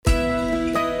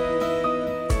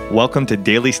Welcome to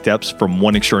Daily Steps from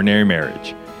One Extraordinary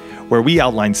Marriage, where we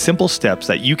outline simple steps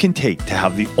that you can take to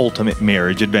have the ultimate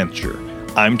marriage adventure.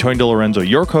 I'm Tony DeLorenzo,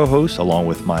 your co-host, along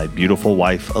with my beautiful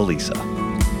wife, Elisa.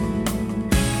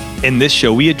 In this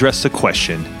show, we address the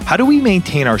question, how do we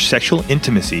maintain our sexual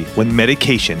intimacy when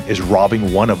medication is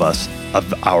robbing one of us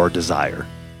of our desire?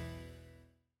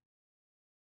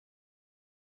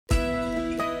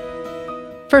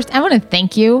 First, I want to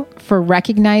thank you for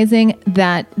recognizing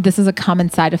that this is a common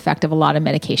side effect of a lot of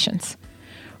medications,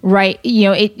 right? You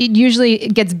know, it usually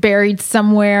gets buried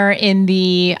somewhere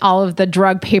in all of the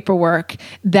drug paperwork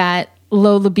that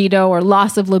low libido or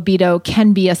loss of libido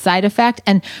can be a side effect.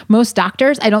 And most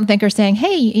doctors, I don't think, are saying,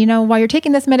 hey, you know, while you're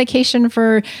taking this medication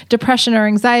for depression or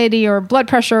anxiety or blood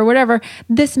pressure or whatever,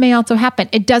 this may also happen.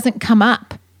 It doesn't come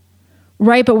up.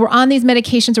 Right? But we're on these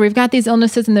medications or we've got these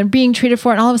illnesses and they're being treated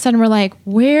for it. And all of a sudden we're like,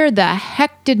 where the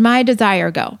heck did my desire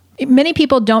go? Many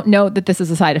people don't know that this is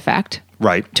a side effect.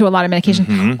 Right. To a lot of medication.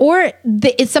 Mm-hmm. Or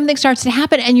if something starts to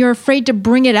happen and you're afraid to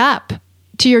bring it up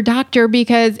to your doctor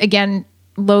because, again,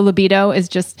 low libido is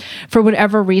just, for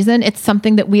whatever reason, it's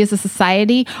something that we as a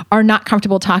society are not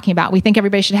comfortable talking about. We think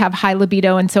everybody should have high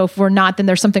libido. And so if we're not, then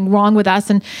there's something wrong with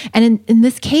us. And in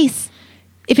this case,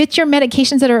 if it's your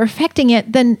medications that are affecting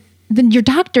it, then your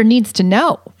doctor needs to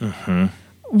know,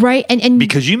 right? And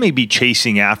because you may be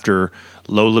chasing after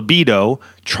low libido,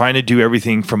 trying to do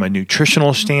everything from a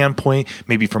nutritional standpoint,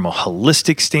 maybe from a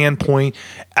holistic standpoint,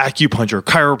 acupuncture,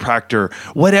 chiropractor,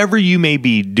 whatever you may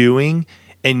be doing,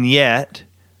 and yet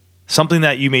something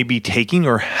that you may be taking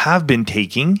or have been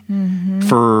taking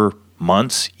for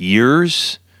months,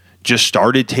 years, just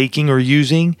started taking or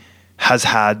using, has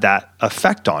had that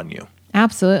effect on you.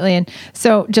 Absolutely. And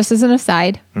so just as an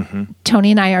aside,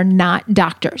 Tony and I are not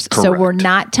doctors. Correct. So we're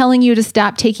not telling you to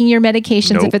stop taking your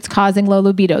medications if it's causing low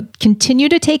libido. Continue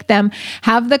to take them.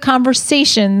 Have the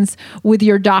conversations with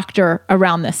your doctor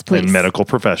around this, please. And medical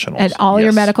professionals. And all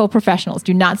your medical professionals.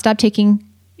 Do not stop taking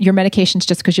your medications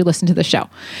just because you listen to the show.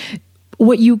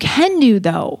 What you can do,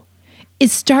 though,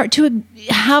 is start to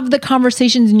have the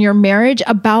conversations in your marriage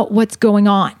about what's going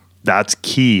on. That's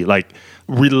key. Like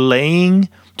relaying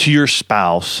to your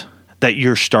spouse that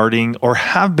you're starting or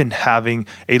have been having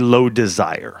a low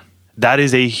desire. That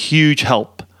is a huge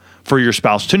help for your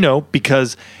spouse to know,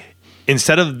 because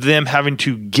instead of them having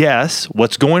to guess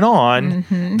what's going on,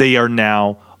 they are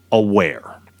now aware.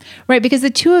 Right, because the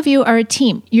two of you are a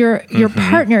team. You're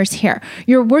partners here.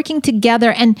 You're working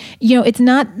together, and you know it's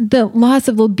not the loss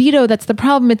of libido that's the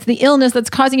problem. It's the illness that's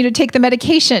causing you to take the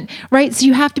medication, right? So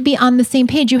you have to be on the same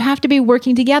page. You have to be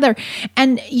working together.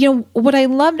 And you know what I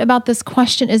loved about this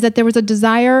question is that there was a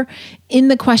desire in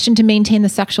the question to maintain the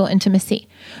sexual intimacy.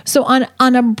 So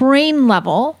on a brain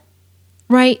level,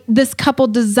 right, this couple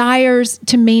desires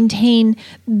to maintain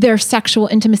their sexual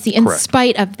intimacy in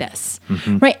spite of this,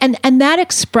 right? And that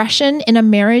expression in a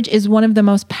marriage is one of the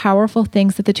most powerful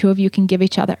things that the two of you can give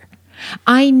each other.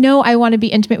 I know I want to be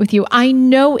intimate with you. I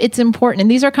know it's important. And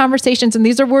these are conversations and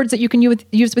these are words that you can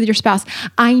use with your spouse.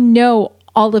 I know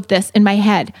all of this in my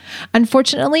head.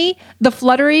 Unfortunately, the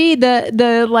fluttery,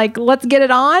 the like, let's get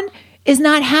it on, is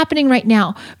not happening right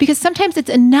now, because sometimes it's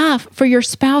enough for your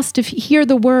spouse to hear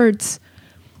the words,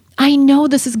 I know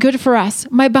this is good for us.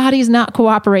 My body is not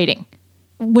cooperating.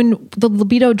 When the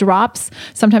libido drops,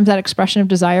 sometimes that expression of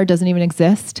desire doesn't even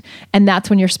exist. And that's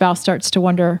when your spouse starts to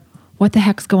wonder, what the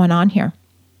heck's going on here?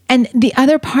 And the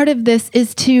other part of this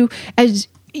is to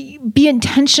be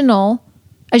intentional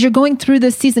as you're going through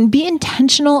this season. Be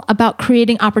intentional about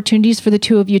creating opportunities for the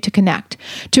two of you to connect,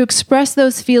 to express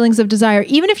those feelings of desire,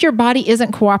 even if your body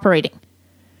isn't cooperating.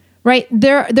 Right?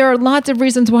 There are lots of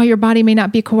reasons why your body may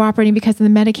not be cooperating because of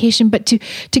the medication, but to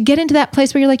get into that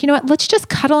place where you're like, you know what, let's just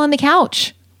cuddle on the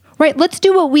couch, right? Let's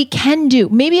do what we can do.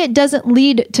 Maybe it doesn't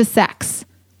lead to sex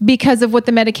because of what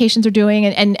the medications are doing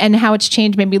and how it's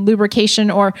changed, maybe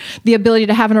lubrication or the ability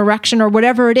to have an erection or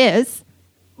whatever it is,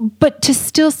 but to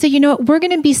still say, you know what, we're going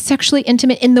to be sexually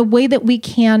intimate in the way that we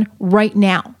can right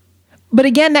now. But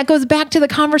again, that goes back to the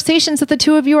conversations that the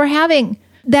two of you are having.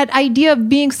 That idea of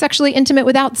being sexually intimate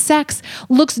without sex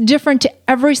looks different to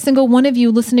every single one of you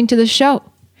listening to the show.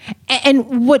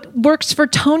 And what works for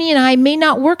Tony and I may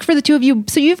not work for the two of you.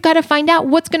 So you've got to find out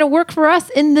what's going to work for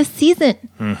us in this season.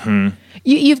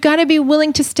 You've got to be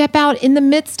willing to step out in the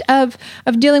midst of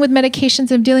dealing with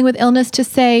medications, of dealing with illness, to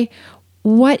say,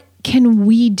 what can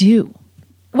we do?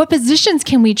 What positions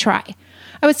can we try?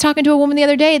 I was talking to a woman the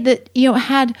other day that, you know,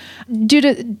 had, due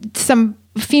to some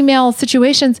female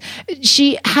situations,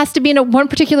 she has to be in one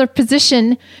particular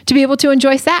position to be able to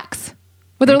enjoy sex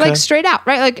with her legs straight out,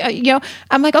 right? Like,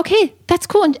 I'm like, okay, that's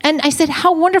cool. And I said,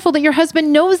 how wonderful that your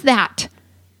husband knows that.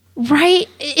 Right?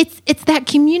 It's that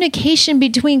communication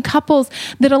between couples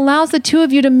that allows the two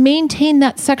of you to maintain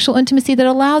that sexual intimacy, that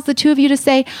allows the two of you to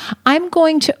say, I'm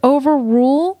going to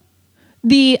overrule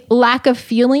the lack of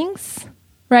feelings,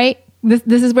 right?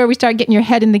 This is where we start getting your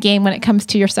head in the game when it comes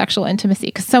to your sexual intimacy.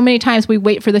 Because so many times we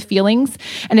wait for the feelings.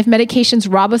 And if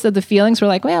medications rob us of the feelings, we're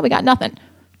like, well, we got nothing.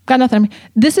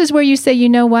 This is where you say, you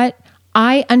know what?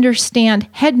 I understand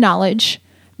head knowledge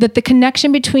that the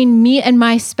connection between me and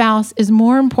my spouse is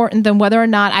more important than whether or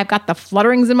not I've got the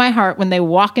flutterings in my heart when they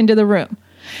walk into the room.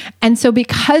 And so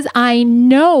because I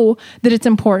know that it's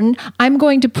important, I'm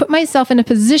going to put myself in a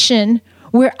position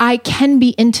where I can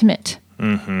be intimate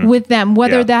with them,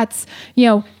 whether that's,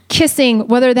 kissing,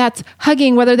 whether that's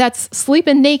hugging, whether that's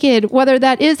sleeping naked, whether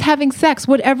that is having sex,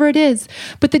 whatever it is.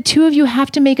 But the two of you have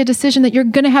to make a decision that you're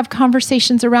going to have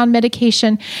conversations around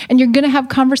medication, and you're going to have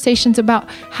conversations about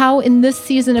how in this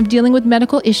season of dealing with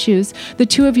medical issues, the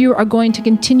two of you are going to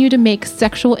continue to make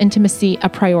sexual intimacy a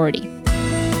priority.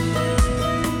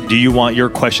 Do you want your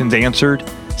questions answered?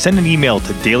 Send an email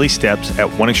to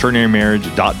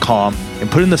dailysteps@oneextraordinarymarriage.com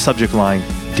and put in the subject line,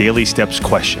 Daily Steps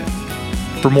Question.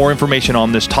 For more information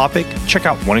on this topic, check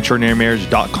out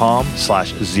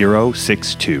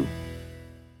oneextraordinarymarriage.com/062.